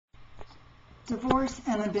Divorce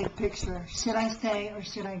and the big picture. Should I stay or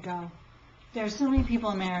should I go? There are so many people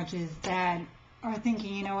in marriages that are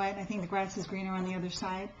thinking, you know what, I think the grass is greener on the other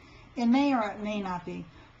side. It may or it may not be.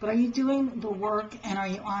 But are you doing the work, and are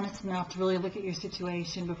you honest enough to really look at your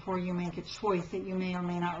situation before you make a choice that you may or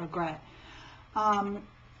may not regret?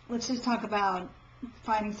 Let's just talk about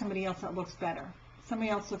finding somebody else that looks better. Somebody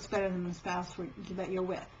else looks better than the spouse that you're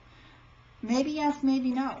with. Maybe yes,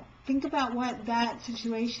 maybe no. Think about what that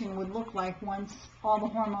situation would look like once all the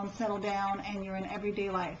hormones settle down and you're in everyday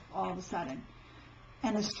life all of a sudden.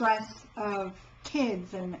 And the stress of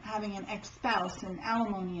kids and having an ex-spouse and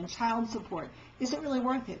alimony and child support. Is it really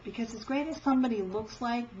worth it? Because as great as somebody looks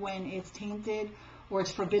like when it's tainted or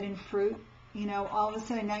it's forbidden fruit, you know, all of a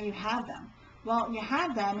sudden now you have them. Well, you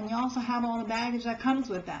have them, and you also have all the baggage that comes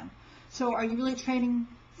with them. So are you really trading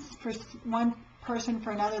for one person for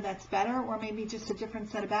another that's better, or maybe just a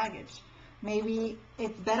different set of baggage? Maybe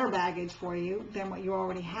it's better baggage for you than what you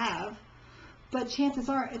already have, but chances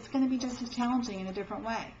are it's going to be just as challenging in a different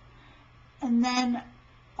way. And then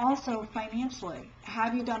also financially,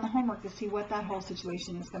 have you done the homework to see what that whole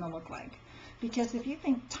situation is going to look like? Because if you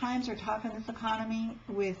think times are tough in this economy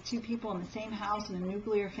with two people in the same house in a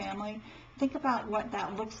nuclear family, think about what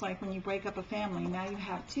that looks like when you break up a family. Now you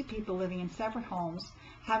have two people living in separate homes,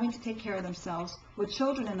 having to take care of themselves with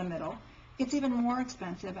children in the middle. It's even more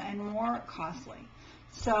expensive and more costly.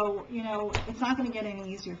 So, you know, it's not going to get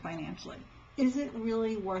any easier financially. Is it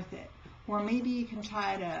really worth it? Or maybe you can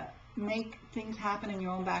try to make things happen in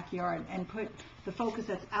your own backyard and put the focus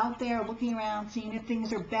that's out there, looking around, seeing if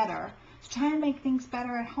things are better. Try and make things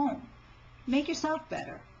better at home. Make yourself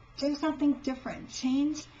better. Do something different.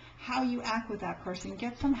 Change how you act with that person.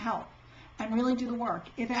 Get some help and really do the work.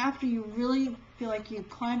 If after you really feel like you've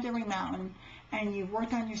climbed every mountain and you've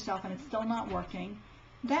worked on yourself and it's still not working,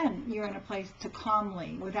 then you're in a place to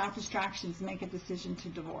calmly, without distractions, make a decision to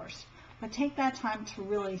divorce. But take that time to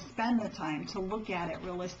really spend the time to look at it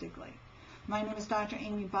realistically. My name is Dr.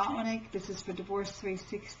 Amy Botwinick. This is for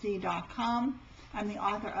Divorce360.com. I'm the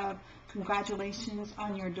author of Congratulations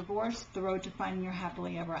on Your Divorce, The Road to Finding Your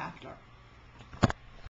Happily Ever After.